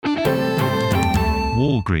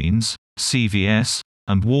Walgreens, CVS,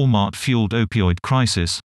 and Walmart-fueled opioid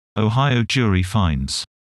crisis, Ohio jury finds.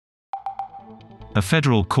 A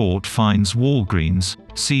federal court finds Walgreens,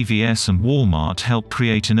 CVS and Walmart help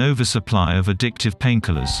create an oversupply of addictive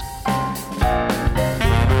painkillers.